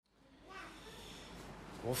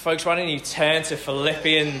Well, folks, why don't you turn to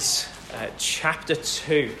Philippians chapter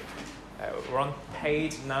 2. We're on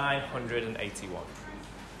page 981.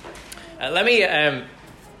 Let me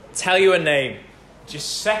tell you a name.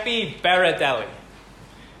 Giuseppe Berardelli.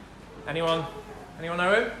 Anyone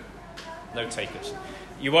know him? No takers.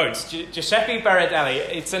 You won't. Giuseppe Berardelli.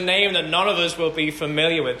 It's a name that none of us will be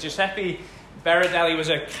familiar with. Giuseppe Berardelli was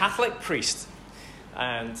a Catholic priest,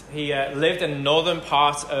 and he lived in the northern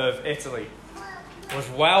part of Italy. Was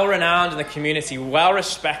well renowned in the community, well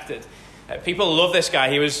respected. People love this guy.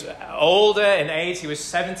 He was older in age. He was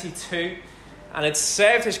 72 and had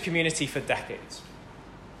served his community for decades.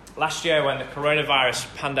 Last year, when the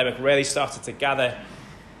coronavirus pandemic really started to gather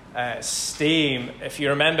steam, if you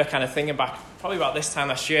remember kind of thinking back, probably about this time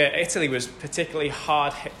last year, Italy was particularly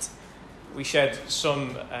hard hit. We shared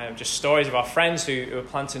some just stories of our friends who were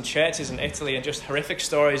planting churches in Italy, and just horrific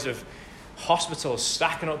stories of hospitals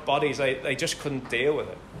stacking up bodies. They just couldn't deal with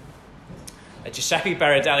it. Giuseppe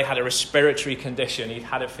Berardelli had a respiratory condition. He'd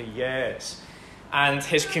had it for years. And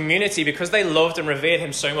his community, because they loved and revered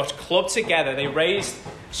him so much, clubbed together. They raised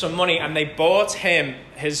some money and they bought him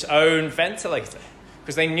his own ventilator,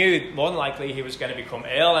 because they knew more than likely he was going to become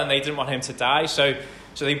ill and they didn't want him to die. So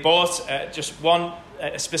they bought just one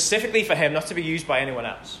specifically for him, not to be used by anyone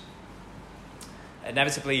else.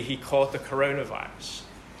 Inevitably, he caught the coronavirus.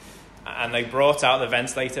 And they brought out the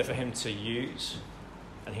ventilator for him to use,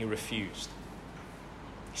 and he refused.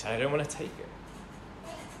 He said, "I don't want to take it."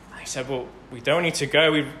 And he said, "Well, we don't need to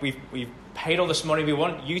go. We've paid all this money. We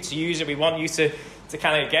want you to use it. We want you to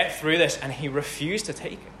kind of get through this." And he refused to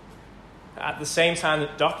take it. At the same time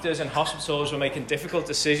that doctors and hospitals were making difficult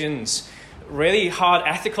decisions, really hard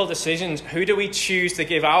ethical decisions. Who do we choose to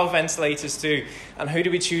give our ventilators to, and who do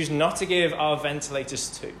we choose not to give our ventilators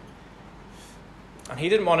to? And he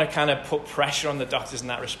didn't want to kind of put pressure on the doctors in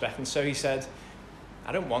that respect. And so he said,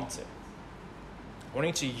 "I don't want it. I want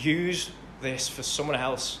you to use this for someone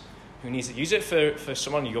else who needs it. Use it for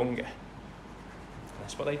someone younger." And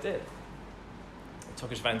that's what they did. They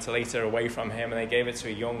took his ventilator away from him and they gave it to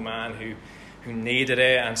a young man who needed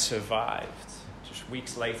it and survived. Just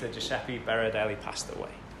weeks later, Giuseppe Berardelli passed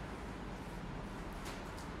away.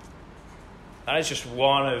 That is just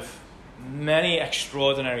one of many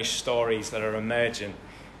extraordinary stories that are emerging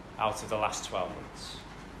out of the last 12 months.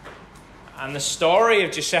 And the story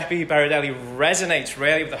of Giuseppe Berardelli resonates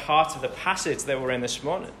really with the heart of the passage that we're in this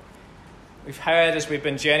morning. We've heard, as we've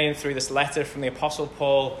been journeying through this letter from the Apostle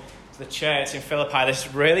Paul to the church in Philippi,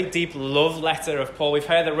 this really deep love letter of Paul. We've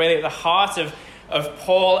heard that really at the heart of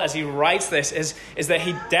Paul as he writes this is that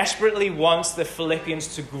he desperately wants the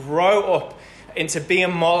Philippians to grow up into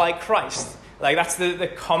being more like Christ. Like that's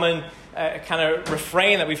the common kind of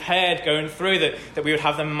refrain that we've heard going through, that we would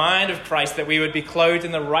have the mind of Christ, that we would be clothed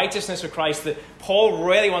in the righteousness of Christ, that Paul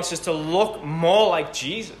really wants us to look more like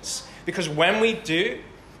Jesus. Because when we do,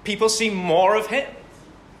 people see more of him.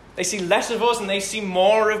 They see less of us and they see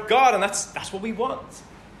more of God, and that's what we want.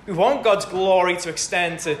 We want God's glory to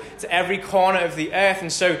extend to every corner of the earth.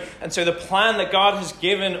 And so the plan that God has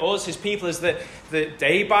given us, his people, is that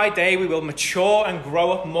day by day we will mature and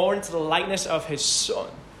grow up more into the likeness of his Son,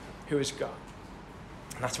 who is God.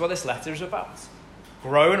 And that's what this letter is about.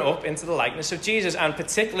 Growing up into the likeness of Jesus. And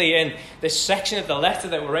particularly in this section of the letter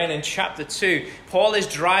that we're in chapter 2, Paul is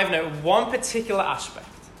driving at one particular aspect.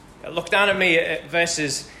 Look down at me at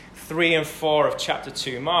verses 3 and 4 of chapter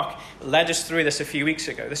 2. Mark led us through this a few weeks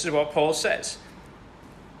ago. This is what Paul says.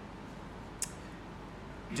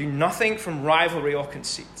 "Do nothing from rivalry or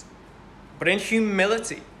conceit, but in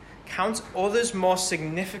humility count others more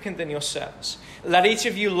significant than yourselves. Let each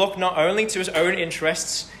of you look not only to his own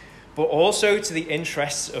interests, but also to the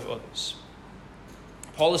interests of others."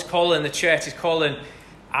 Paul is calling the church, he's calling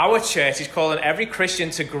our church, he's calling every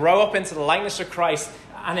Christian to grow up into the likeness of Christ,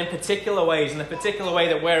 and in particular ways. And the particular way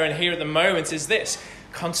that we're in here at the moment is this: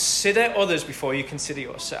 consider others before you consider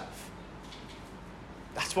yourself.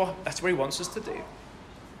 That's what he wants us to do.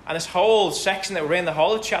 And this whole section that we're in, the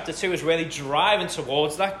whole of chapter 2, is really driving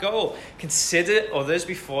towards that goal. Consider others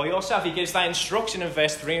before yourself. He gives that instruction in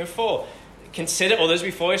verse 3 and 4. Consider others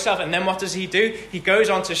before yourself. And then what does he do? He goes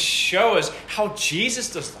on to show us how Jesus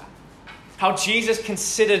does that. How Jesus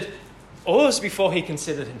considered us before he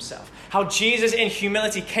considered himself. How Jesus in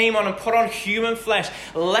humility came on and put on human flesh,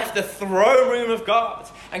 left the throne room of God,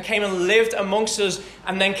 and came and lived amongst us,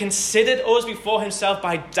 and then considered us before himself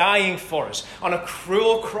by dying for us on a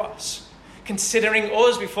cruel cross, considering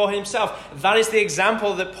us before himself. That is the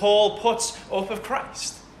example that Paul puts up of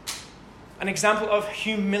Christ. An example of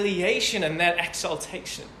humiliation and then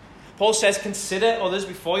exaltation. Paul says, consider others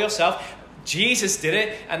before yourself. Jesus did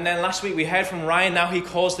it, and then last week we heard from Ryan, now he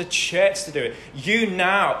calls the church to do it.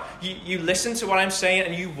 You listen to what I'm saying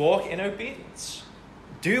and you walk in obedience.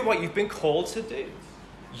 Do what you've been called to do.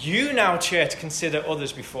 You now, church, consider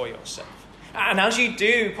others before yourself. And as you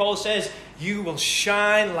do, Paul says, you will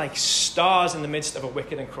shine like stars in the midst of a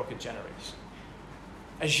wicked and crooked generation.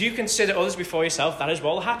 As you consider others before yourself, that is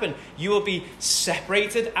what will happen. You will be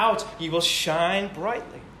separated out. You will shine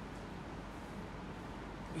brightly.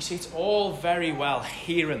 You see, it's all very well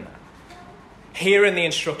hearing that. Hearing the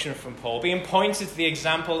instruction from Paul, being pointed to the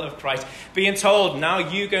example of Christ, being told, now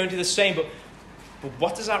you go and do the same. But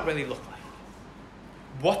what does that really look like?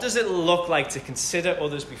 What does it look like to consider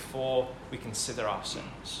others before we consider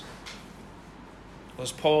ourselves? Well,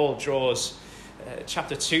 as Paul draws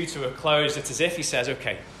chapter 2 to a close, it's as if he says,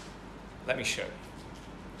 okay, let me show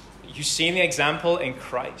you. You've seen the example in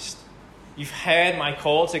Christ. You've heard my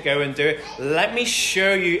call to go and do it. Let me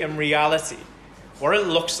show you in reality what it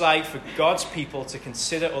looks like for God's people to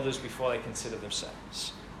consider others before they consider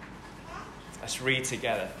themselves. Let's read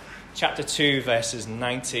together. Chapter 2, verses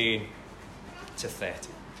 19 to 30.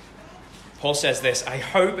 Paul says this, I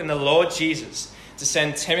hope in the Lord Jesus to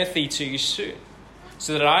send Timothy to you soon,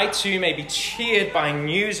 so that I too may be cheered by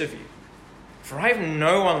news of you. For I have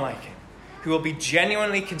no one like him who will be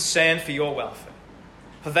genuinely concerned for your welfare.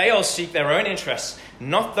 For they all seek their own interests,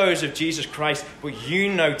 not those of Jesus Christ, but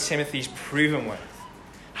you know Timothy's proven worth.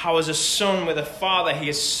 How as a son with a father he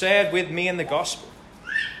has served with me in the gospel.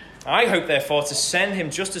 I hope therefore to send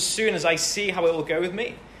him just as soon as I see how it will go with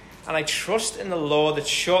me. And I trust in the Lord that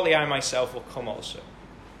shortly I myself will come also.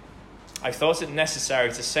 I thought it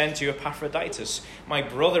necessary to send to you Epaphroditus, my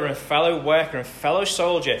brother and fellow worker and fellow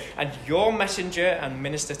soldier, and your messenger and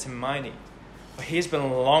minister to my need. For he has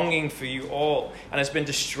been longing for you all, and has been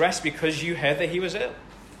distressed because you heard that he was ill.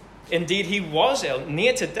 Indeed, he was ill,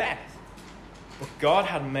 near to death. But God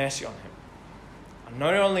had mercy on him. And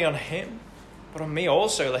not only on him, but on me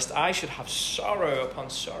also, lest I should have sorrow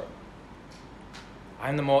upon sorrow. I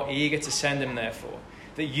am the more eager to send him, therefore,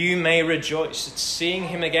 that you may rejoice at seeing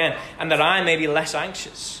him again, and that I may be less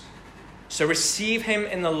anxious. So receive him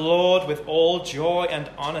in the Lord with all joy and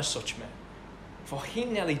honor such men. For he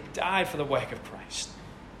nearly died for the work of Christ,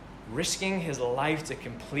 risking his life to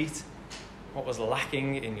complete what was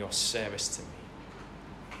lacking in your service to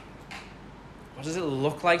me. What does it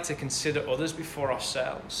look like to consider others before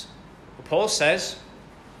ourselves? Well, Paul says,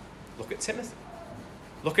 look at Timothy.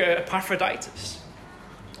 Look at Epaphroditus.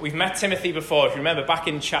 We've met Timothy before, if you remember, back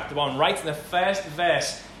in chapter 1, right in the first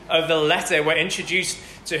verse of the letter, we're introduced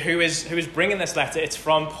to who is bringing this letter. It's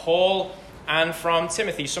from Paul and from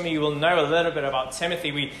Timothy. Some of you will know a little bit about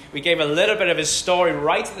Timothy. We gave a little bit of his story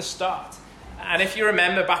right at the start. And if you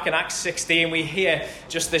remember back in Acts 16, we hear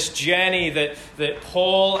just this journey that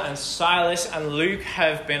Paul and Silas and Luke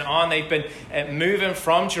have been on. They've been moving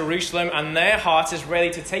from Jerusalem, and their heart is really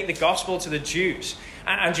to take the gospel to the Jews.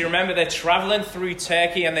 And you remember they're traveling through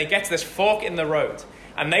Turkey, and they get to this fork in the road.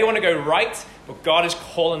 And they want to go right, but God is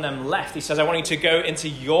calling them left. He says, I want you to go into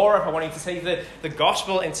Europe. I want you to take the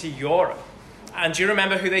gospel into Europe. And do you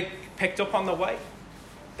remember who they picked up on the way?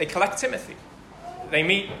 They collect Timothy. They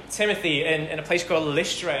meet Timothy in a place called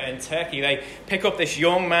Lystra in Turkey. They pick up this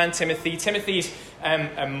young man, Timothy. Timothy's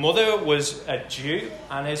mother was a Jew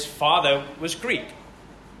and his father was Greek,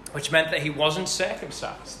 which meant that he wasn't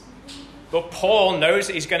circumcised. But Paul knows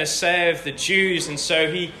that he's going to serve the Jews, and so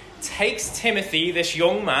he takes Timothy, this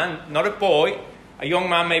young man, not a boy, a young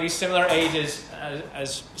man maybe similar ages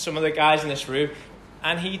as some of the guys in this room,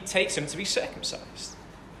 and he takes him to be circumcised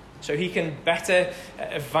so he can better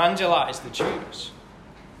evangelize the Jews.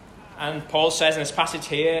 And Paul says in this passage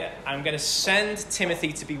here, I'm going to send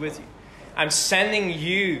Timothy to be with you. I'm sending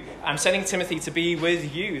Timothy to be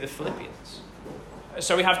with you, the Philippians.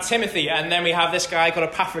 So we have Timothy, and then we have this guy called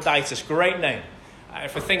Epaphroditus. Great name.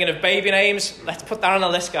 If we're thinking of baby names, let's put that on the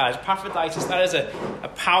list, guys. Epaphroditus, that is a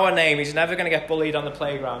power name. He's never going to get bullied on the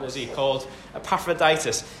playground, is he? Called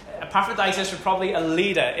Epaphroditus. Epaphroditus was probably a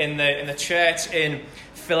leader in the church in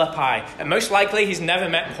Philippi. And most likely he's never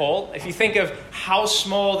met Paul. If you think of how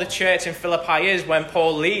small the church in Philippi is when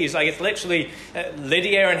Paul leaves, like it's literally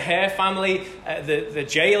Lydia and her family, the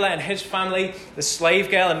jailer and his family, the slave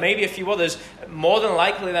girl, and maybe a few others. More than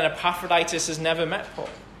likely then Epaphroditus has never met Paul.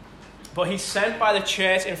 But he's sent by the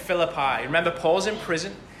church in Philippi. Remember, Paul's in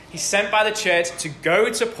prison. He's sent by the church to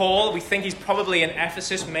go to Paul. We think he's probably in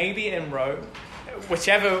Ephesus, maybe in Rome.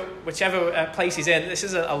 Whichever place he's in, this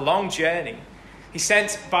is a long journey. He's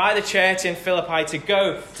sent by the church in Philippi to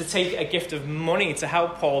go to take a gift of money to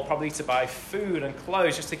help Paul, probably to buy food and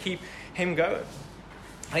clothes, just to keep him going.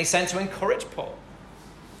 And he's sent to encourage Paul.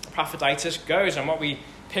 Epaphroditus goes. And what we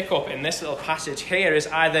pick up in this little passage here is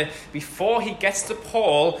either before he gets to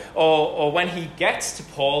Paul or when he gets to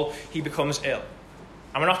Paul, he becomes ill.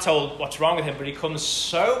 And we're not told what's wrong with him, but he becomes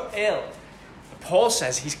so ill. Paul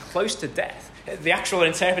says he's close to death. The actual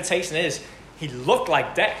interpretation is he looked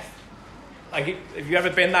like death. Like, have you ever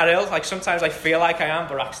been that ill? Like, sometimes I feel like I am,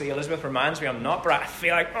 but actually Elizabeth reminds me I'm not. But I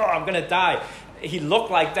feel like, I'm going to die. He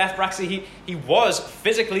looked like death, but actually he was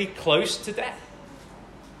physically close to death.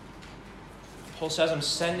 Paul says, I'm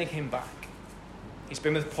sending him back. He's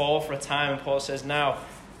been with Paul for a time, and Paul says, now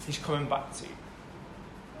he's coming back to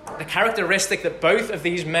you. The characteristic that both of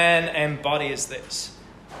these men embody is this.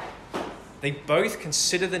 They both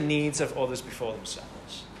consider the needs of others before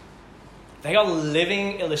themselves. They are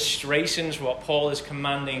living illustrations of what Paul is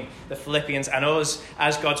commanding the Philippians and us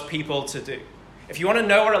as God's people to do. If you want to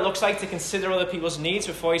know what it looks like to consider other people's needs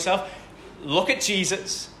before yourself, look at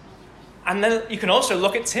Jesus. And then you can also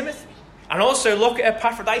look at Timothy. And also look at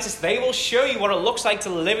Epaphroditus. They will show you what it looks like to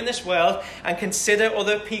live in this world and consider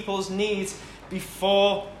other people's needs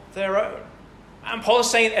before their own. And Paul is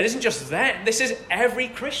saying it isn't just them. This is every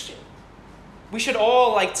Christian. We should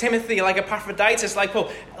all, like Timothy, like Epaphroditus, like Paul,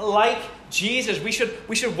 like Jesus, we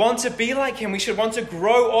should want to be like him. We should want to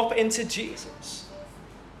grow up into Jesus.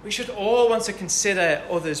 We should all want to consider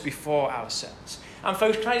others before ourselves. And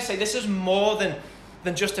folks, can I say, this is more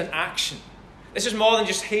than just an action. This is more than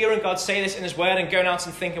just hearing God say this in his word and going out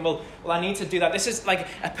and thinking, well, I need to do that. This is like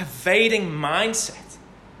a pervading mindset.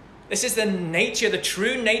 This is the nature, the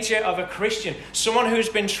true nature of a Christian. Someone who's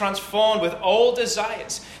been transformed with old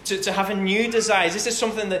desires to have a new desires. This is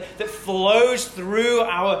something that flows through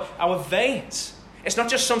our veins. It's not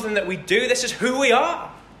just something that we do. This is who we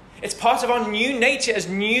are. It's part of our new nature as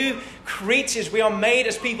new creatures. We are made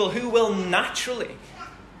as people who will naturally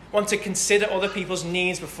want to consider other people's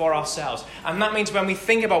needs before ourselves. And that means when we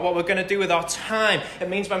think about what we're going to do with our time, it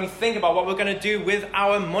means when we think about what we're going to do with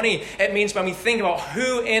our money, it means when we think about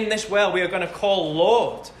who in this world we are going to call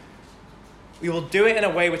Lord, we will do it in a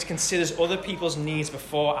way which considers other people's needs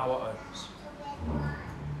before our own.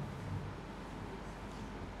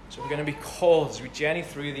 So we're going to be called as we journey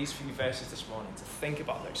through these few verses this morning to think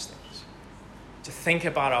about those things, to think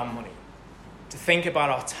about our money, to think about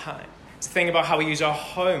our time, to think about how we use our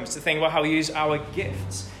homes, to think about how we use our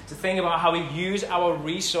gifts, to think about how we use our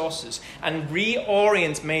resources, and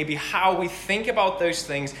reorient maybe how we think about those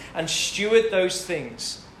things and steward those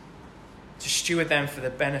things, to steward them for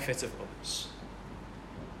the benefit of others.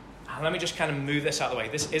 And let me just kind of move this out of the way.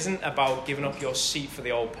 This isn't about giving up your seat for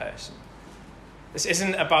the old person. This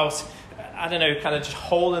isn't about, kind of just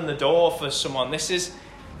holding the door for someone. This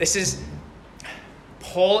is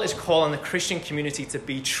Paul is calling the Christian community to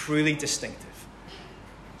be truly distinctive.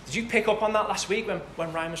 Did you pick up on that last week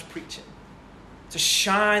when Ryan was preaching? To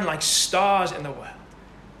shine like stars in the world.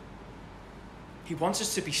 He wants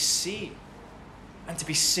us to be seen and to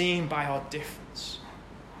be seen by our difference.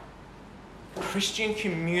 The Christian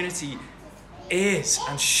community is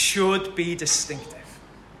and should be distinctive.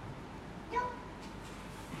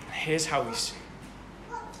 Here's how we see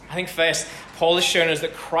it. I think first, Paul has shown us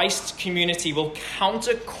that Christ's community will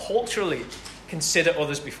counterculturally consider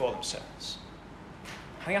others before themselves.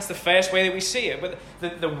 I think that's the first way that we see it. But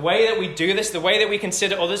the way that we do this, the way that we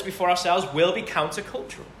consider others before ourselves will be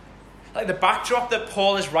countercultural. Like the backdrop that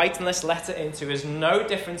Paul is writing this letter into is no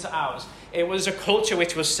different to ours. It was a culture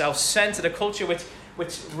which was self-centered, a culture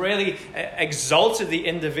which really exalted the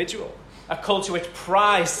individual, a culture which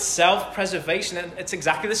prized self-preservation, and it's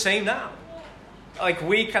exactly the same now. Like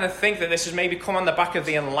we kind of think that this has maybe come on the back of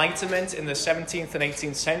the Enlightenment in the 17th and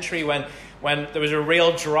 18th century when there was a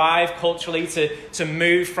real drive culturally to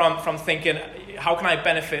move from thinking, how can I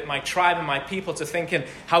benefit my tribe and my people, to thinking,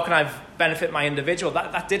 how can I benefit my individual?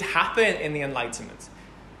 That did happen in the Enlightenment.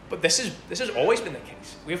 But this has always been the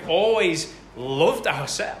case. We've always loved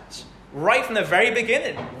ourselves. Right from the very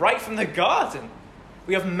beginning, right from the garden.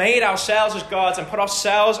 We have made ourselves as gods and put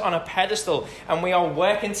ourselves on a pedestal, and we are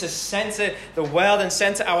working to center the world and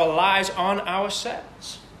center our lives on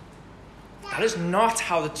ourselves. That is not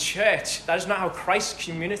how the church, that is not how Christ's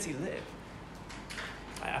community live.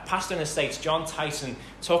 A pastor in the States, John Tyson,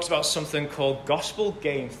 talks about something called gospel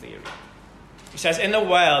game theory. He says, in the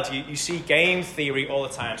world, you see game theory all the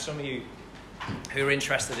time. Some of you who are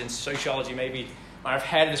interested in sociology maybe might have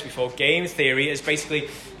heard of this before. Game theory is basically,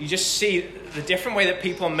 you just see the different way that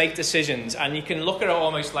people make decisions, and you can look at it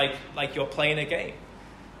almost like you're playing a game.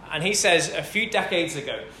 And he says, a few decades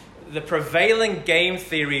ago, the prevailing game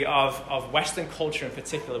theory of Western culture in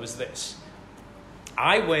particular was this: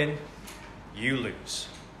 I win, you lose.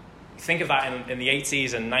 You think of that in the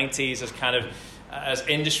 80s and 90s as kind of as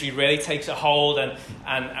industry really takes a hold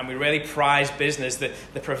and we really prize business, that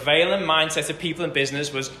the prevailing mindset of people in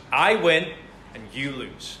business was, I win and you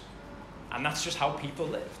lose. And that's just how people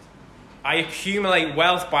lived. I accumulate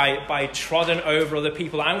wealth by trodding over other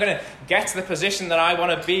people. I'm going to get to the position that I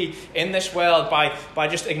want to be in this world by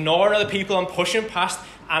just ignoring other people and pushing past.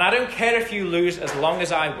 And I don't care if you lose as long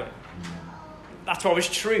as I win. That's what was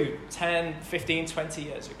true 10, 15, 20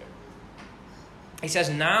 years ago. He says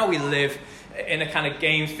now we live in a kind of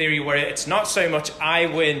game theory where it's not so much I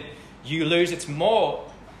win, you lose. It's more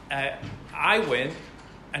I win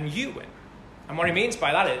and you win. And what he means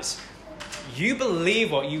by that is you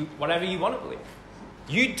believe whatever you want to believe.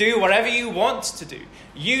 You do whatever you want to do.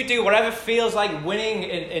 You do whatever feels like winning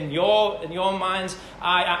in your minds.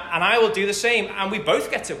 And I will do the same. And we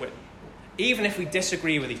both get to win, even if we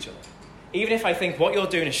disagree with each other. Even if I think what you're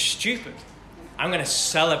doing is stupid, I'm going to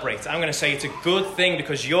celebrate. I'm going to say it's a good thing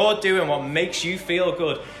because you're doing what makes you feel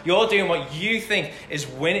good. You're doing what you think is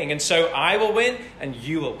winning. And so I will win and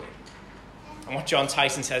you will win. And what John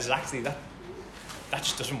Tyson says is actually that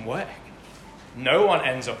just doesn't work. No one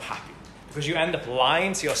ends up happy because you end up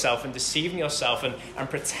lying to yourself and deceiving yourself and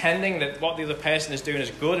pretending that what the other person is doing is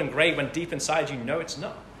good and great when deep inside you know it's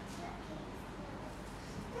not.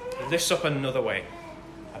 He lifts up another way,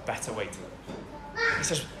 a better way to live.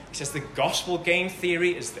 He says the gospel game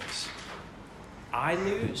theory is this: I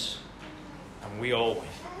lose and we all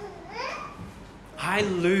win. I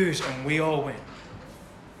lose and we all win.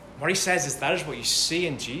 What he says is that is what you see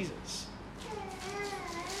in Jesus.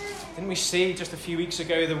 Didn't we see just a few weeks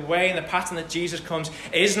ago the way and the pattern that Jesus comes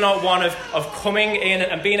is not one of coming in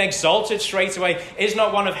and being exalted straight away, is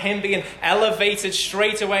not one of him being elevated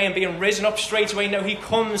straight away and being risen up straight away. No, he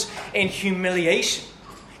comes in humiliation.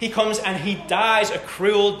 He comes and he dies a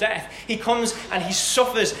cruel death. He comes and he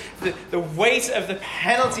suffers the weight of the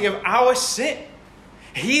penalty of our sin.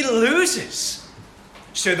 He loses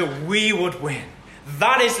so that we would win.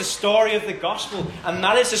 That is the story of the gospel. And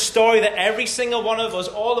that is the story that every single one of us,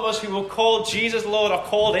 all of us who will call Jesus Lord, are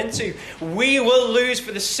called into. We will lose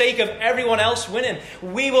for the sake of everyone else winning.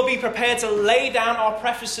 We will be prepared to lay down our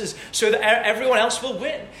preferences so that everyone else will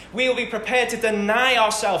win. We will be prepared to deny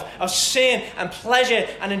ourselves of sin and pleasure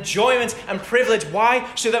and enjoyment and privilege. Why?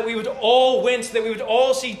 So that we would all win, so that we would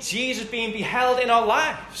all see Jesus being beheld in our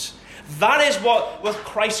lives. That is what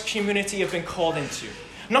Christ's community have been called into.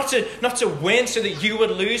 Not to win so that you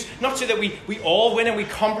would lose. Not so that we all win and we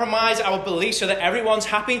compromise our beliefs so that everyone's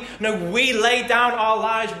happy. No, we lay down our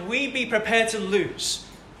lives. We be prepared to lose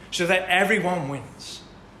so that everyone wins.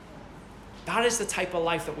 That is the type of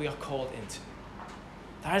life that we are called into.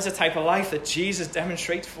 That is the type of life that Jesus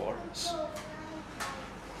demonstrates for us.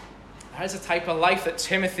 That is the type of life that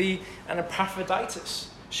Timothy and Epaphroditus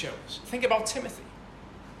shows. Think about Timothy.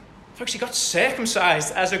 Folks, he got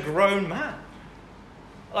circumcised as a grown man.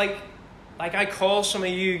 Like I call some of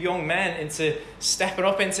you young men into stepping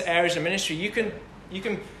up into areas of ministry. You can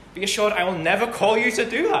be assured I will never call you to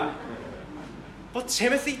do that. But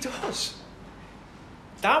Timothy does.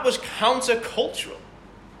 That was countercultural.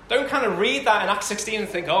 Don't kind of read that in Acts 16 and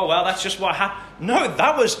think, oh, well, that's just what happened. No,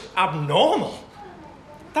 that was abnormal.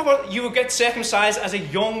 You would get circumcised as a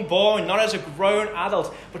young boy, not as a grown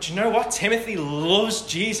adult. But you know what? Timothy loves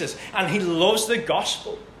Jesus and he loves the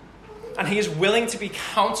gospel. And he is willing to be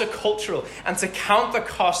countercultural and to count the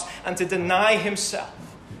cost and to deny himself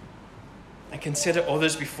and consider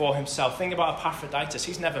others before himself. Think about Epaphroditus.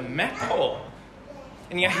 He's never met Paul.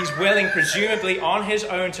 And yet he's willing, presumably on his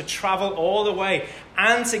own, to travel all the way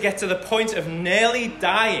and to get to the point of nearly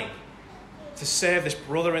dying to serve this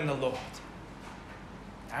brother in the Lord.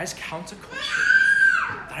 That is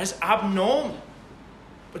countercultural. That is abnormal.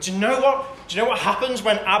 But do you know what? Do you know what happens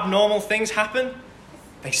when abnormal things happen?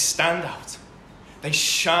 They stand out. They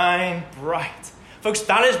shine bright. Folks,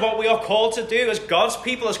 that is what we are called to do as God's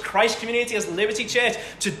people, as Christ's community, as Liberty Church,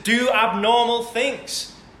 to do abnormal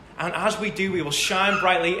things. And as we do, we will shine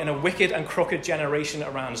brightly in a wicked and crooked generation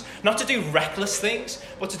around us. Not to do reckless things,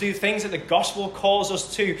 but to do things that the gospel calls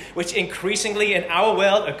us to, which increasingly in our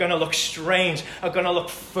world are going to look strange, are going to look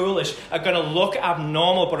foolish, are going to look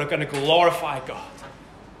abnormal, but are going to glorify God.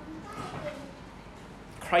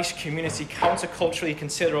 Christ's community counterculturally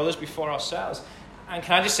consider others before ourselves. And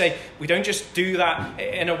can I just say, we don't just do that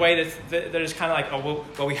in a way that is kind of like, oh,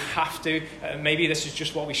 well, we have to. Maybe this is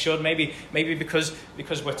just what we should. Maybe because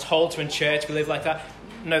we're told to in church, we live like that.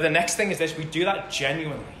 No, the next thing is this. We do that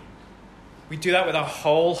genuinely. We do that with our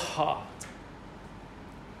whole heart.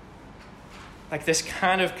 Like this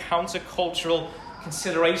kind of countercultural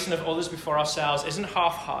consideration of others before ourselves isn't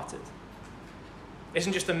half-hearted.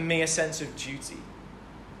 Isn't just a mere sense of duty.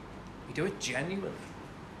 We do it genuinely.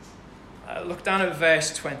 Look down at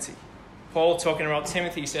verse 20. Paul, talking about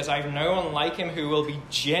Timothy, says, I have no one like him who will be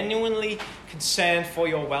genuinely concerned for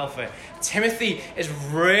your welfare. Timothy is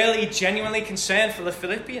really genuinely concerned for the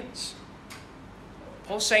Philippians.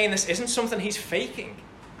 Paul's saying this isn't something he's faking.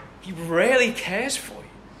 He really cares for you.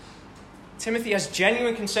 Timothy has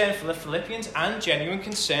genuine concern for the Philippians and genuine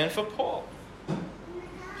concern for Paul.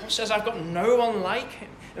 Paul says, I've got no one like him.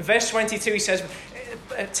 In verse 22, he says,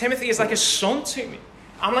 Timothy is like a son to me.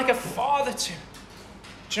 I'm like a father to him.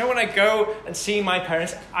 Do you know, when I go and see my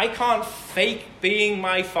parents, I can't fake being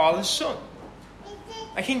my father's son.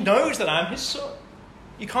 Like, he knows that I'm his son.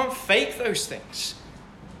 You can't fake those things.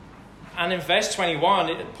 And in verse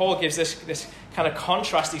 21, Paul gives this kind of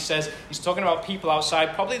contrast. He says, he's talking about people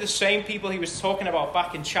outside, probably the same people he was talking about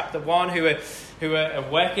back in chapter 1 who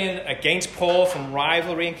are working against Paul from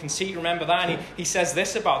rivalry and conceit. Remember that? And he says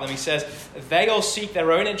this about them. He says, they all seek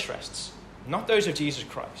their own interests, not those of Jesus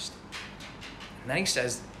Christ. And then he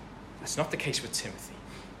says, that's not the case with Timothy.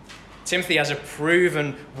 Timothy has a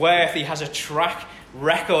proven worth. He has a track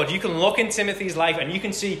record. You can look in Timothy's life and you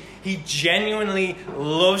can see he genuinely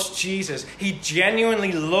loves Jesus. He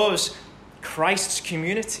genuinely loves Christ's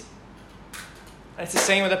community. And it's the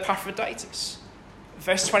same with Epaphroditus.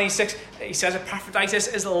 Verse 26, he says Epaphroditus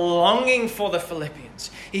is longing for the Philippians.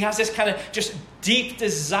 He has this kind of just deep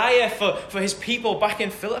desire for his people back in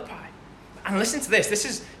Philippi. And listen to this. This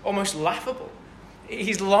is almost laughable.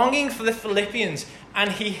 He's longing for the Philippians,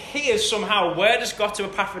 and he hears somehow, word has got to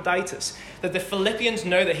Epaphroditus, that the Philippians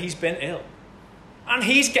know that he's been ill. And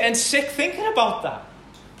he's getting sick thinking about that.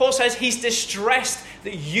 Paul says he's distressed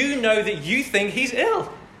that you know that you think he's ill.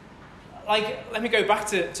 Like, let me go back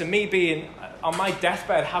to me being on my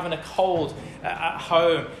deathbed, having a cold at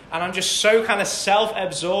home, and I'm just so kind of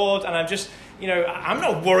self-absorbed, and I'm just, I'm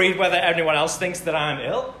not worried whether anyone else thinks that I'm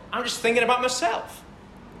ill. I'm just thinking about myself.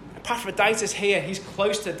 Epaphroditus here, he's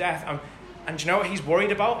close to death. And do you know what he's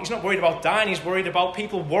worried about? He's not worried about dying. He's worried about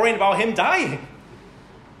people worrying about him dying.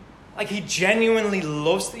 Like, he genuinely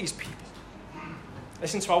loves these people.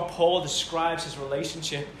 Listen to how Paul describes his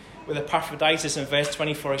relationship with Epaphroditus in verse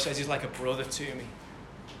 24. He says he's like a brother to me.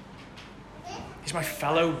 He's my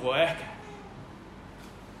fellow worker.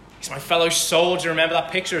 He's my fellow soldier. Remember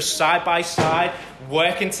that picture of side by side,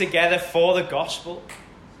 working together for the gospel?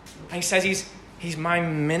 And he says he's my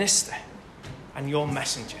minister and your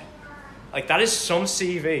messenger. Like, that is some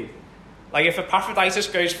CV. Like, if Epaphroditus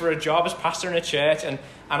goes for a job as pastor in a church and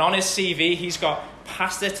on his CV he's got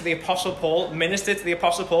pastor to the Apostle Paul, minister to the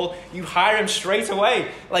Apostle Paul, you hire him straight away.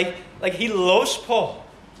 Like he loves Paul.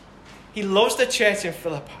 He loves the church in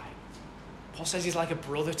Philippi. Paul says he's like a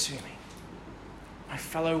brother to me. My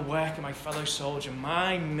fellow worker, my fellow soldier,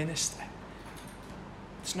 my minister.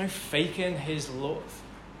 There's no faking his love.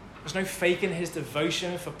 There's no faking his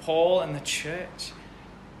devotion for Paul and the church.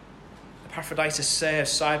 Epaphroditus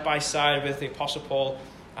serves side by side with the Apostle Paul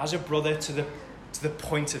as a brother to the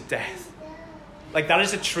point of death. Like, that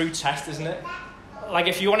is a true test, isn't it? Like,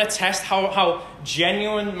 if you want to test how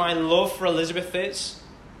genuine my love for Elizabeth is,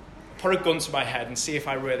 put a gun to my head and see if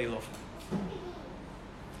I really love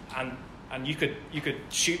her. And you could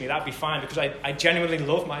shoot me, that'd be fine, because I genuinely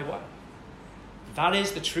love my wife. That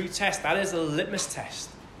is the true test. That is the litmus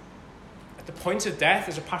test. At the point of death,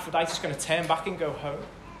 is Epaphroditus going to turn back and go home?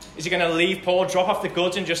 Is he going to leave Paul, drop off the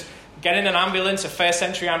goods, and just get in an ambulance, a first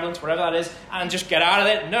century ambulance, whatever that is, and just get out of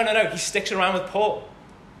it? No. He sticks around with Paul.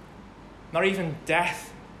 Not even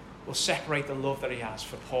death will separate the love that he has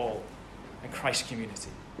for Paul and Christ's community.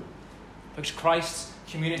 Because Christ's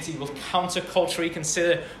community will counterculturally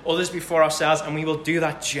consider others before ourselves, and we will do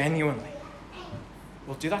that genuinely.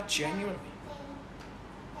 We'll do that genuinely.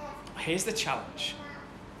 Here's the challenge.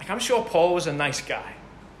 Like, I'm sure Paul was a nice guy.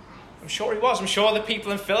 I'm sure he was. I'm sure the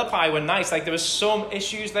people in Philippi were nice. Like, there were some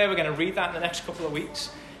issues there. We're going to read that in the next couple of weeks.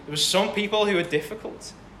 There were some people who were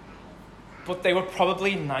difficult. But they were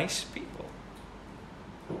probably nice people.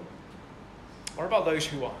 What about those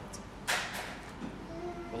who aren't?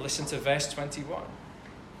 Well, listen to verse 21.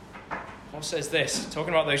 Paul says this,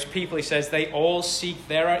 talking about those people, he says, they all seek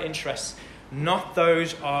their own interests, not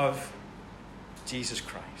those of Jesus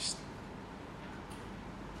Christ.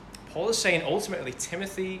 Paul is saying ultimately,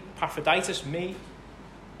 Timothy, Epaphroditus, me,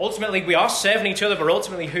 ultimately we are serving each other, but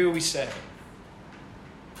ultimately who are we serving?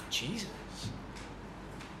 Jesus.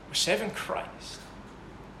 We're serving Christ.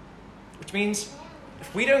 Which means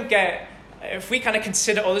if we kind of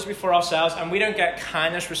consider others before ourselves and we don't get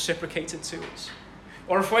kindness reciprocated to us,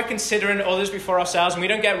 or if we're considering others before ourselves and we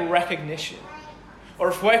don't get recognition, or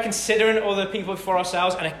if we're considering other people before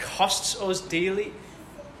ourselves and it costs us dearly,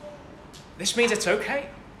 this means it's okay.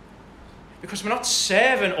 Because we're not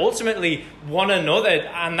serving ultimately one another,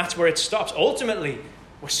 and that's where it stops. Ultimately,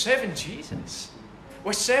 we're serving Jesus.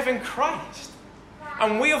 We're serving Christ.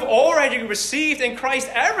 And we have already received in Christ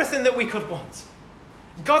everything that we could want.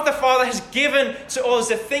 God the Father has given to us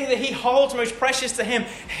the thing that he holds most precious to him,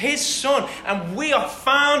 his Son. And we are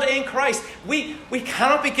found in Christ. We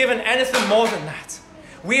cannot be given anything more than that.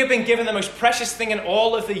 We have been given the most precious thing in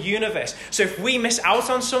all of the universe. So if we miss out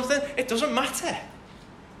on something, it doesn't matter.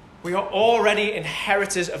 We are already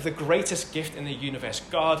inheritors of the greatest gift in the universe,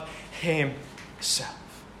 God himself.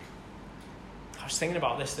 I was thinking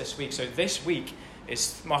about this week. So this week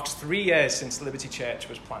marks 3 years since Liberty Church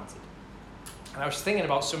was planted. And I was thinking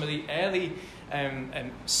about some of the early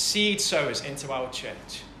seed sowers into our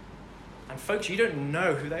church. And folks, you don't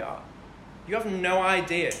know who they are. You have no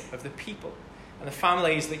idea of the people and the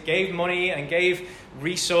families that gave money and gave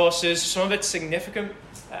resources, some of it significant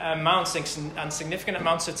amounts and significant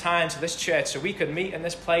amounts of time to this church so we could meet in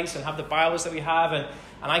this place and have the Bibles that we have and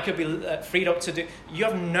I could be freed up to do. You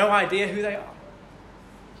have no idea who they are.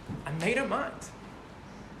 And they don't mind.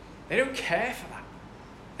 They don't care for that.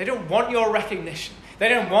 They don't want your recognition. They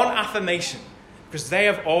don't want affirmation because they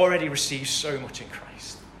have already received so much in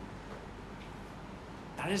Christ.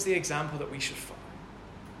 That is the example that we should follow.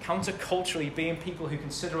 Counterculturally, being people who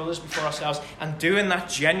consider others before ourselves and doing that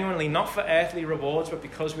genuinely, not for earthly rewards, but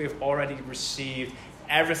because we have already received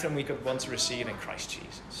everything we could want to receive in Christ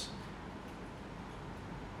Jesus.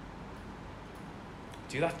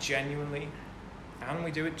 Do that genuinely, and we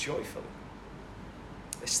do it joyfully.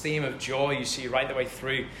 This theme of joy you see right the way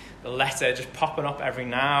through the letter, just popping up every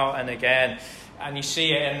now and again, and you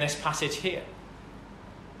see it in this passage here.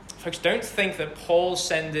 Folks, don't think that Paul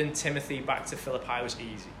sending Timothy back to Philippi was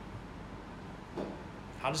easy.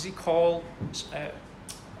 How does he call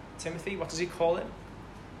Timothy? What does he call him?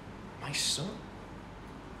 My son.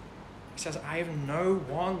 He says, I have no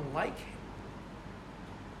one like him.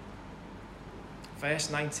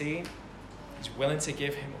 Verse 19, he's willing to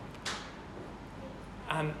give him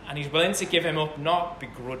up. And he's willing to give him up not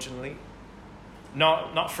begrudgingly,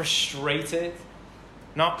 not frustrated,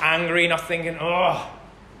 not angry, not thinking, oh,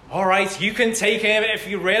 all right, you can take him if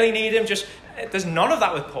you really need him. There's none of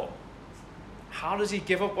that with Paul. How does he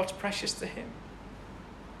give up what's precious to him?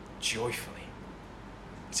 Joyfully.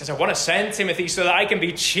 He says, I want to send Timothy so that I can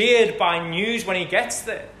be cheered by news when he gets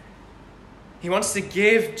there. He wants to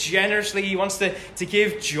give generously. He wants to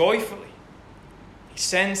give joyfully. He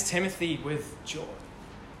sends Timothy with joy.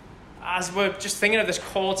 As we're just thinking of this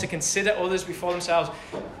call to consider others before themselves,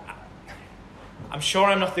 I'm sure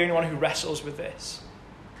I'm not the only one who wrestles with this.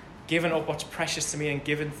 Giving up what's precious to me and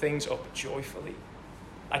giving things up joyfully.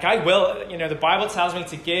 Like I will, the Bible tells me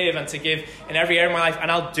to give and to give in every area of my life, and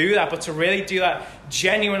I'll do that, but to really do that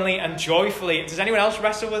genuinely and joyfully. Does anyone else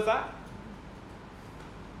wrestle with that?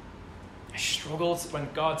 I struggled when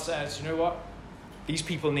God says, you know what? These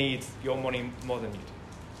people need your money more than you do.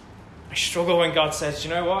 I struggle when God says, you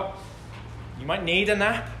know what? You might need a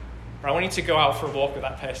nap, but I want you to go out for a walk with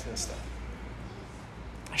that person instead.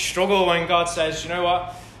 I struggle when God says, you know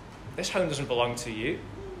what? This home doesn't belong to you.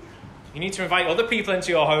 You need to invite other people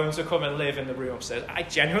into your home to come and live in the room upstairs. I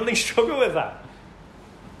genuinely struggle with that.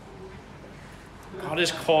 God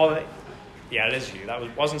is calling. Yeah, it is you.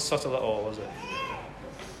 That wasn't subtle at all, was it?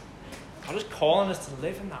 God is calling us to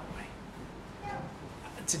live in that way.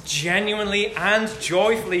 To genuinely and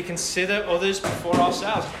joyfully consider others before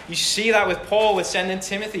ourselves. You see that with Paul, with sending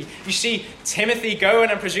Timothy. You see Timothy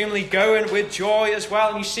going and presumably going with joy as well.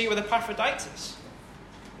 And you see it with Epaphroditus.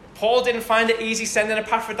 Paul didn't find it easy sending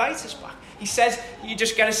Epaphroditus back. He says, you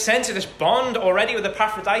just get a sense of this bond already with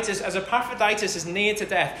Epaphroditus as Epaphroditus is near to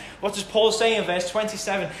death. What does Paul say in verse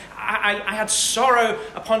 27? I had sorrow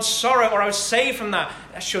upon sorrow, or I was saved from that,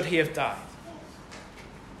 should he have died.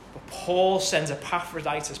 But Paul sends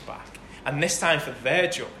Epaphroditus back, and this time for their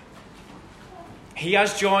joy. He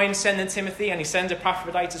has joy in sending Timothy, and he sends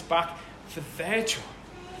Epaphroditus back for their joy.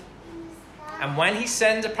 And when he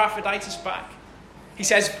sends Epaphroditus back, he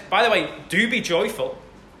says, by the way, do be joyful.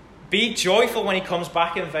 Be joyful when he comes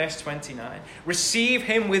back in verse 29. Receive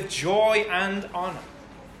him with joy and honor.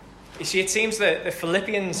 You see, it seems that the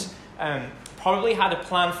Philippians probably had a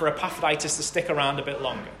plan for Epaphroditus to stick around a bit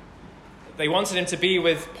longer. They wanted him to be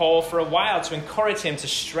with Paul for a while to encourage him, to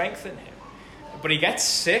strengthen him. But he gets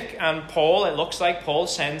sick, and it looks like Paul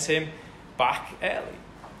sends him back early.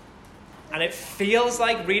 And it feels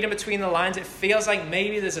like, reading between the lines, it feels like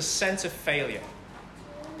maybe there's a sense of failure.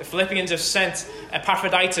 The Philippians have sent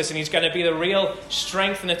Epaphroditus, and he's going to be the real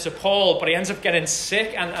strengthener to Paul, but he ends up getting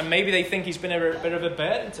sick, and maybe they think he's been a bit of a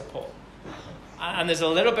burden to Paul. And there's a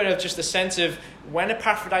little bit of just a sense of when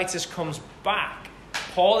Epaphroditus comes back,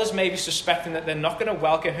 Paul is maybe suspecting that they're not going to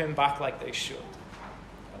welcome him back like they should.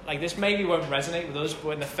 Like, this maybe won't resonate with us, but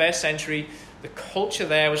in the first century, the culture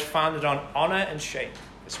there was founded on honor and shame.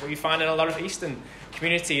 It's what you find in a lot of Eastern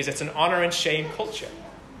communities. It's an honor and shame culture.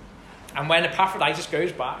 And when Epaphroditus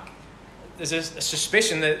goes back, there's a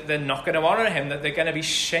suspicion that they're not going to honor him, that they're going to be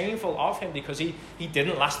shameful of him because he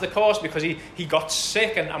didn't last the course, because he got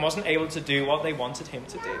sick and wasn't able to do what they wanted him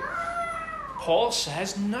to do. Paul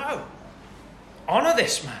says, no. Honor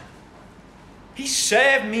this man. He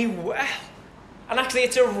served me well. And actually,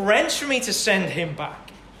 it's a wrench for me to send him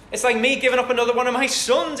back. It's like me giving up another one of my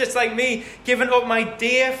sons. It's like me giving up my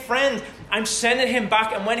dear friend. I'm sending him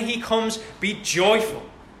back, and when he comes, be joyful.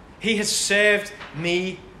 He has served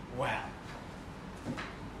me well.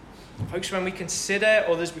 Folks, when we consider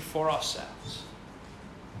others before ourselves,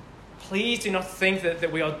 please do not think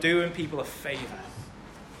that we are doing people a favor.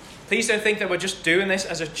 Please don't think that we're just doing this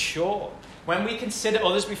as a chore. When we consider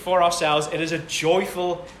others before ourselves, it is a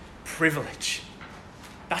joyful privilege.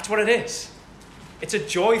 That's what it is. It's a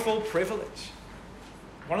joyful privilege.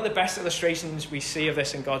 One of the best illustrations we see of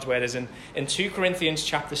this in God's word is in 2 Corinthians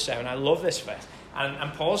chapter 7. I love this verse.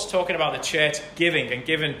 And Paul's talking about the church giving, and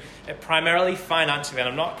giving primarily financially. And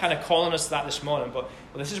I'm not kind of calling us to that this morning, but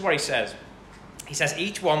this is what he says. He says,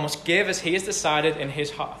 each one must give as he has decided in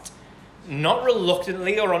his heart, not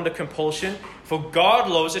reluctantly or under compulsion, for God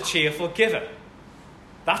loves a cheerful giver.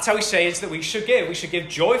 That's how he says that we should give. We should give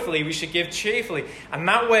joyfully. We should give cheerfully. And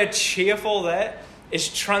that word cheerful there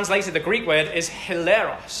is translated, the Greek word is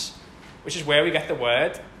hilaros, which is where we get the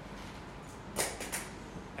word.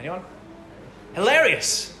 Anyone?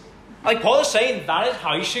 Hilarious. Like Paul is saying, that is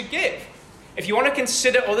how you should give. If you want to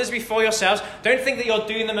consider others before yourselves, don't think that you're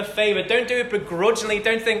doing them a favor. Don't do it begrudgingly.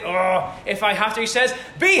 Don't think, if I have to. He says,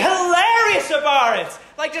 be hilarious about it.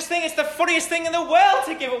 Like, just think it's the funniest thing in the world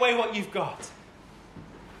to give away what you've got.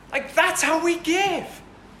 Like, that's how we give.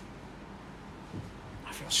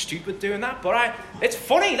 I feel stupid doing that, but it's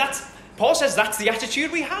funny. Paul says that's the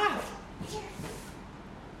attitude we have.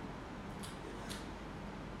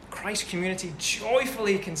 Christ's community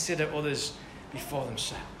joyfully consider others before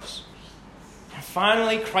themselves. And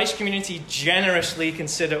finally, Christ's community generously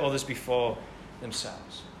consider others before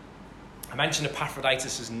themselves. I mentioned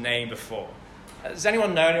Epaphroditus' name before. Does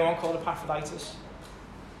anyone know anyone called Epaphroditus?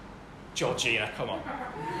 Georgina, come on.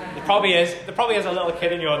 There probably is a little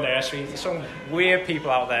kid in your nursery. There's some weird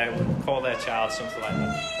people out there who would call their child something like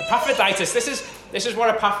that. Epaphroditus, this is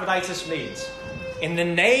what Epaphroditus means. In the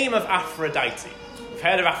name of Aphrodite. You've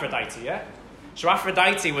heard of Aphrodite, yeah? So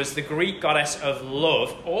Aphrodite was the Greek goddess of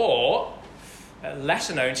love, or,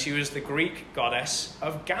 lesser known, she was the Greek goddess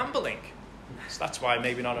of gambling. So that's why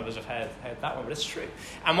maybe none of us have heard that one, but it's true.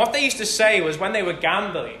 And what they used to say was when they were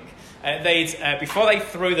gambling, before they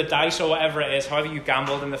threw the dice or whatever it is, however you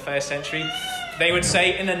gambled in the first century, they would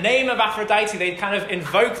say, in the name of Aphrodite, they'd kind of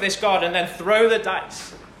invoke this god and then throw the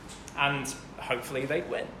dice. And hopefully they'd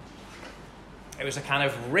win. It was a kind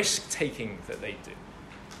of risk-taking that they'd do.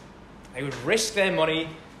 They would risk their money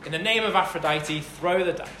in the name of Aphrodite, throw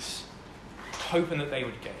the dice, hoping that they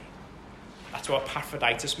would gain. That's what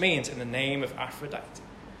Epaphroditus means, in the name of Aphrodite.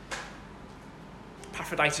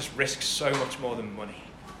 Epaphroditus risks so much more than money.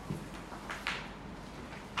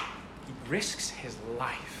 He risks his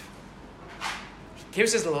life. He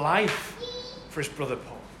gives his life for his brother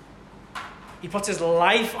Paul. He puts his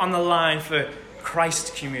life on the line for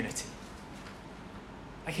Christ's community.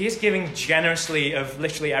 Like, he is giving generously of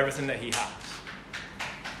literally everything that he has.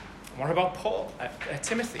 And what about Paul,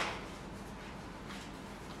 Timothy?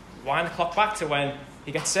 Wind the clock back to when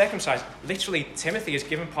he gets circumcised. Literally, Timothy is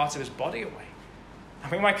giving parts of his body away.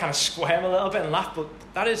 And we might kind of squirm a little bit and laugh, but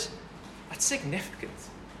that's significant.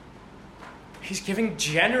 He's giving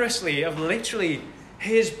generously of literally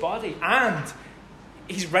his body, and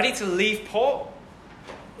he's ready to leave Paul.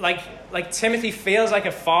 Like Timothy feels like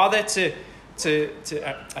a father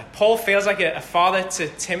Paul feels like a father to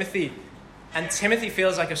Timothy, and Timothy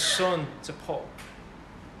feels like a son to Paul.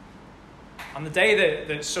 On the day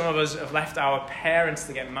that some of us have left our parents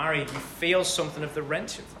to get married, we feel something of the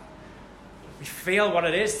wrench of that. We feel what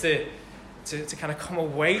it is to kind of come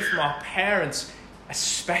away from our parents,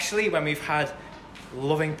 especially when we've had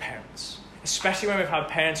loving parents, especially when we've had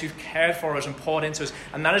parents who've cared for us and poured into us.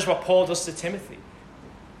 And that is what Paul does to Timothy.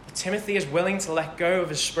 But Timothy is willing to let go of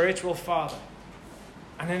his spiritual father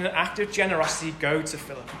and in an act of generosity go to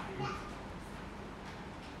Philippi.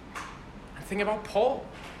 And think about Paul.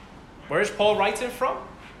 Where is Paul writing from?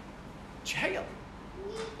 Jail.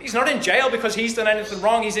 He's not in jail because he's done anything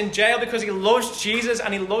wrong. He's in jail because he loves Jesus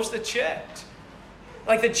and he loves the church.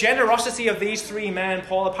 Like, the generosity of these three men,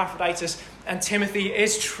 Paul, Epaphroditus, and Timothy,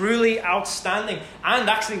 is truly outstanding. And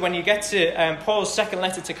actually, when you get to Paul's second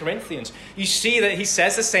letter to Corinthians, you see that he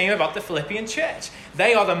says the same about the Philippian church.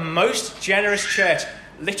 They are the most generous church,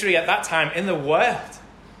 literally at that time, in the world.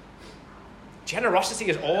 Generosity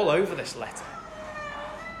is all over this letter.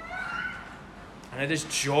 And it is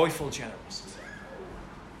joyful generosity.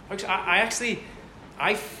 Folks,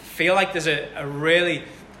 I feel like there's a really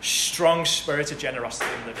strong spirit of generosity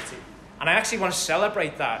and liberty. And I actually want to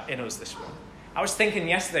celebrate that in us this morning. I was thinking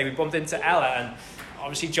yesterday, we bumped into Ella, and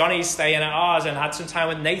obviously Johnny's staying at ours and had some time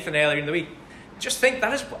with Nathan earlier in the week. Just think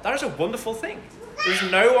that is a wonderful thing.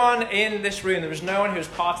 There's no one in this room, there is no one who is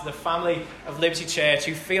part of the family of Liberty Church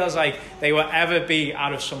who feels like they will ever be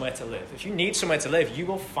out of somewhere to live. If you need somewhere to live, you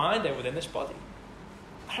will find it within this body.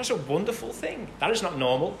 That is a wonderful thing. That is not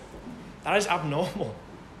normal. That is abnormal.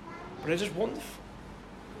 But it is wonderful.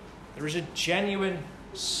 There is a genuine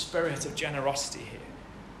spirit of generosity here.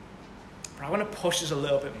 But I want to push us a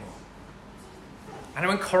little bit more. I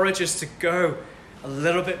want to encourage us to go a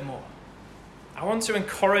little bit more. I want to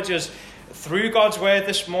encourage us through God's word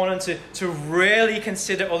this morning to really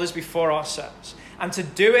consider others before ourselves. And to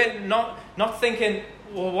do it not thinking,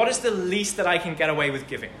 well, what is the least that I can get away with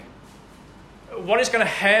giving? What is going to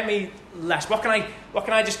hurt me less? What can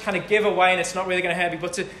I just kind of give away and it's not really going to hurt me?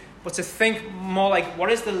 But to think more like, what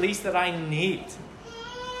is the least that I need?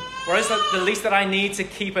 What is the least that I need to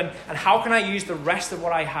keep? And how can I use the rest of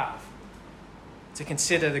what I have to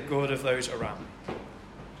consider the good of those around me?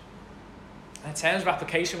 And in terms of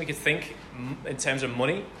application, we could think in terms of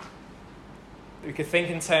money. We could think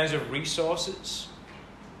in terms of resources.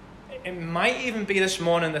 It might even be this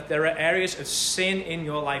morning that there are areas of sin in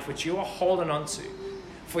your life which you are holding on to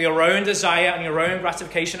for your own desire and your own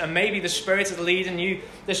gratification. And maybe the Spirit is leading you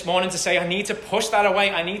this morning to say, I need to push that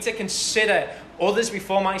away. I need to consider others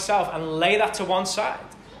before myself and lay that to one side.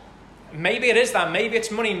 Maybe it is that. Maybe it's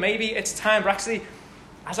money. Maybe it's time. But actually,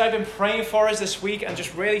 as I've been praying for us this week and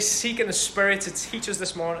just really seeking the Spirit to teach us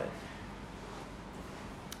this morning,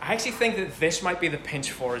 I actually think that this might be the pinch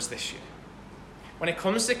for us this year. When it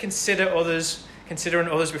comes to considering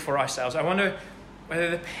others before ourselves, I wonder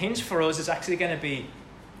whether the pinch for us is actually going to be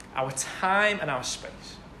our time and our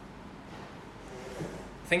space.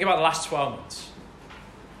 Think about the last 12 months.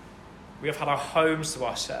 We have had our homes to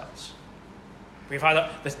ourselves. We've had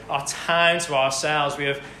our time to ourselves. We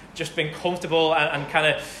have just been comfortable and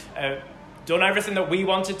kind of done everything that we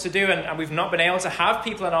wanted to do, and we've not been able to have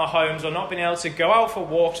people in our homes, or not been able to go out for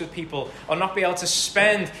walks with people, or not be able to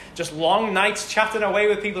spend just long nights chatting away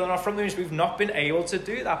with people in our front rooms. We've not been able to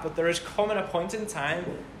do that, but there is coming a point in time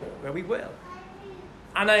where we will.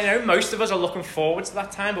 And I know most of us are looking forward to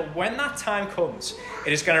that time, but when that time comes,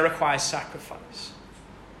 it is going to require sacrifice.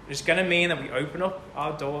 It is going to mean that we open up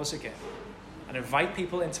our doors again and invite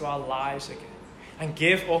people into our lives again and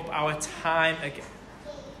give up our time again.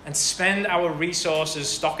 And spend our resources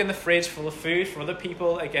stocking the fridge full of food for other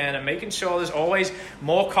people again, and making sure there's always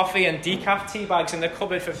more coffee and decaf tea bags in the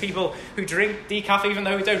cupboard for people who drink decaf even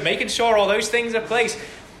though we don't. Making sure all those things are placed.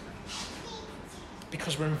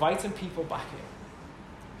 Because we're inviting people back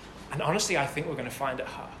in. And honestly, I think we're going to find it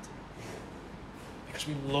hard. Because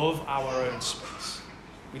we love our own space.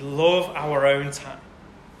 We love our own time.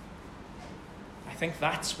 I think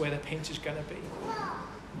that's where the pinch is going to be.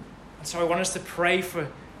 And so I want us to pray for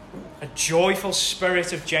a joyful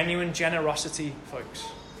spirit of genuine generosity, folks.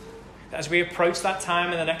 That as we approach that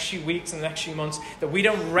time in the next few weeks and the next few months, that we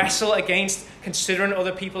don't wrestle against considering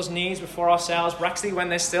other people's needs before ourselves, but actually when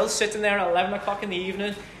they're still sitting there at 11 o'clock in the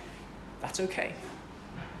evening, that's okay.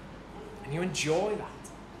 And you enjoy that.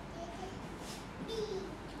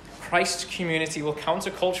 Christ's community will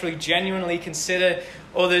counterculturally, genuinely consider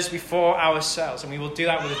others before ourselves, and we will do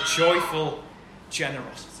that with a joyful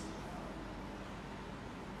generosity.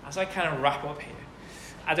 As I kind of wrap up here,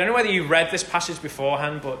 I don't know whether you read this passage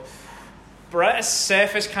beforehand, but at a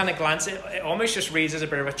surface kind of glance, it almost just reads as a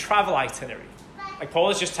bit of a travel itinerary. Like Paul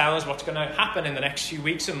is just telling us what's going to happen in the next few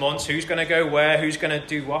weeks and months, who's going to go where, who's going to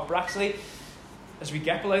do what. But actually, as we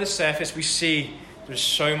get below the surface, we see there's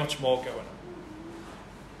so much more going on.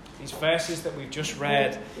 These verses that we've just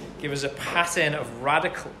read give us a pattern of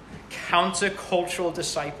radical, counter-cultural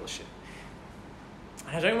discipleship.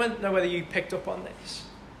 And I don't know whether you picked up on this.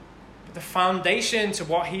 The foundation to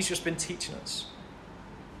what he's just been teaching us.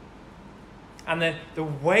 And the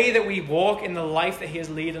way that we walk in the life that he is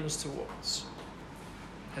leading us towards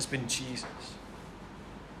has been Jesus.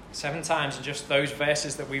 7 times in just those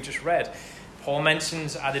verses that we've just read, Paul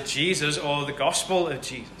mentions either Jesus or the gospel of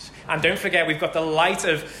Jesus. And don't forget, we've got the light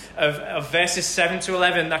of verses 7 to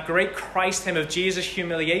 11, that great Christ hymn of Jesus'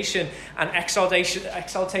 humiliation and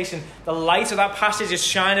exaltation. The light of that passage is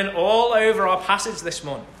shining all over our passage this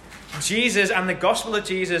morning. Jesus and the gospel of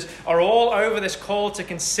Jesus are all over this call to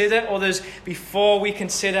consider others before we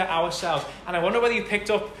consider ourselves. And I wonder whether you picked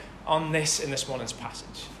up on this in this morning's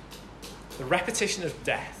passage. The repetition of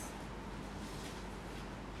death.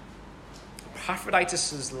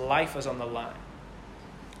 Epaphroditus' life was on the line.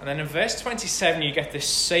 And then in verse 27, you get this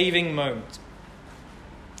saving moment.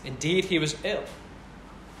 Indeed, he was ill,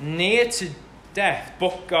 near to death,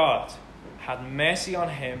 but God had mercy on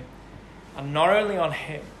him, and not only on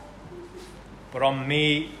him, but on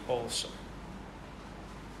me also.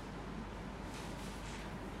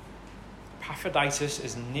 Epaphroditus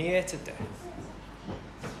is near to death,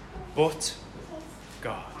 but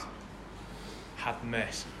God had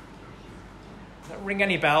mercy. Does that ring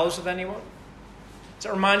any bells with anyone? Does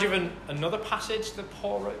it remind you of another passage that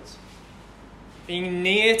Paul wrote? Being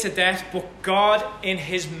near to death, but God in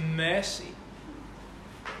his mercy.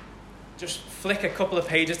 Just flick a couple of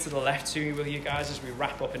pages to the left to me, will you guys, as we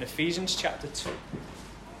wrap up in Ephesians chapter 2.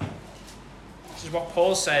 This is what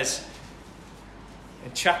Paul says.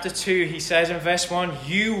 In chapter 2, he says in verse 1,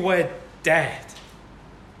 you were dead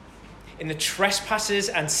in the trespasses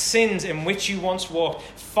and sins in which you once walked,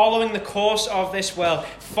 following the course of this world,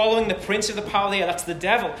 following the prince of the power of the air, that's the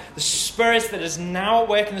devil, the spirit that is now at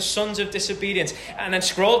work in the sons of disobedience. And then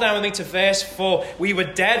scroll down with me to verse 4. We were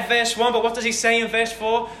dead, verse 1, but what does he say in verse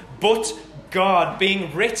 4? But God,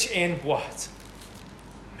 being rich in what?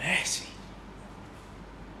 Mercy.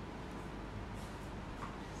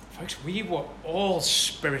 Folks, we were all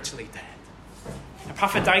spiritually dead.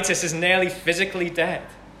 Epaphroditus is nearly physically dead.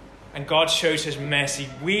 And God shows his mercy.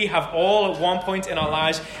 We have all at one point in our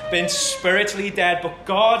lives been spiritually dead, but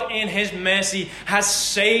God in his mercy has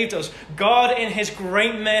saved us. God in his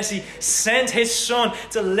great mercy sent his son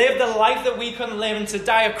to live the life that we couldn't live and to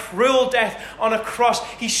die a cruel death on a cross.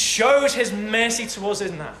 He shows his mercy to us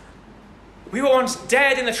in that. We were once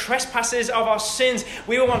dead in the trespasses of our sins.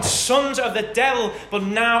 We were once sons of the devil, but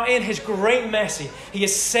now in his great mercy, he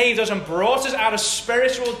has saved us and brought us out of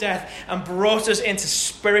spiritual death and brought us into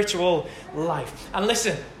spiritual life. And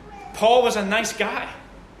listen, Paul was a nice guy.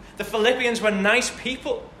 The Philippians were nice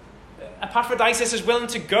people. Epaphroditus is willing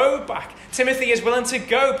to go back. Timothy is willing to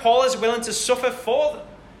go. Paul is willing to suffer for them.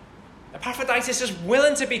 Epaphroditus is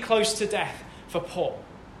willing to be close to death for Paul.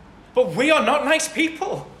 But we are not nice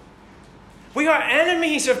people. We are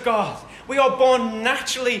enemies of God. We are born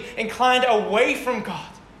naturally inclined away from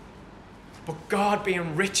God. But God,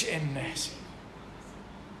 being rich in mercy,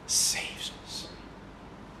 saves us.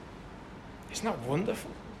 Isn't that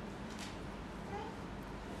wonderful?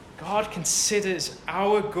 God considers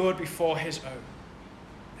our good before his own,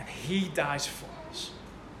 and he dies for us.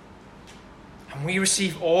 And we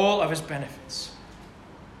receive all of his benefits.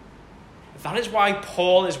 That is why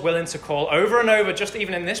Paul is willing to call over and over, just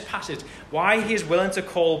even in this passage, why he is willing to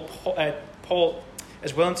call Paul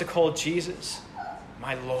is willing to call Jesus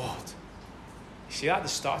my Lord. You see that at the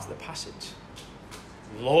start of the passage?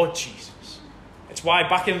 Lord Jesus. It's why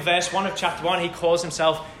back in verse 1 of chapter 1, he calls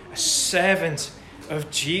himself a servant of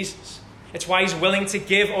Jesus. It's why he's willing to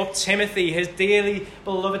give up Timothy, his dearly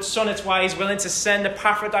beloved son. It's why he's willing to send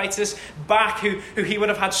Epaphroditus back, who he would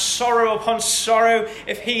have had sorrow upon sorrow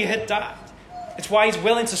if he had died. It's why he's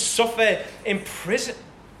willing to suffer in prison.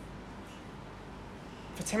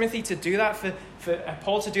 For Timothy to do that, for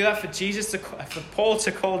Paul to do that, for Paul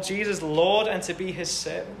to call Jesus Lord and to be his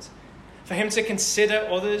servant. For him to consider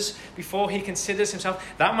others before he considers himself.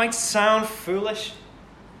 That might sound foolish,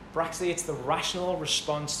 but actually it's the rational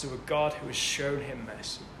response to a God who has shown him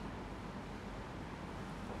mercy.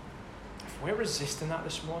 If we're resisting that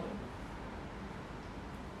this morning,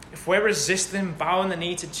 if we're resisting bowing the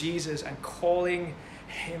knee to Jesus and calling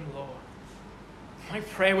him Lord, my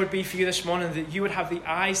prayer would be for you this morning that you would have the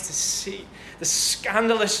eyes to see the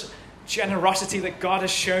scandalous generosity that God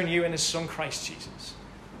has shown you in his son Christ Jesus.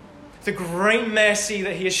 The great mercy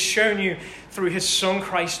that he has shown you through his son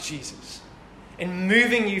Christ Jesus in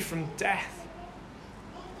moving you from death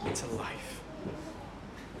into life.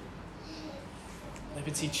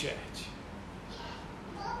 Liberty Church,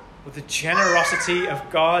 with the generosity of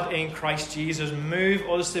God in Christ Jesus, move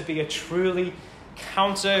us to be a truly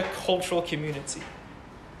counter-cultural community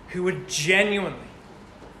who would genuinely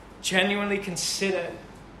consider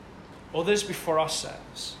others before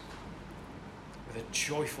ourselves with a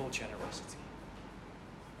joyful generosity.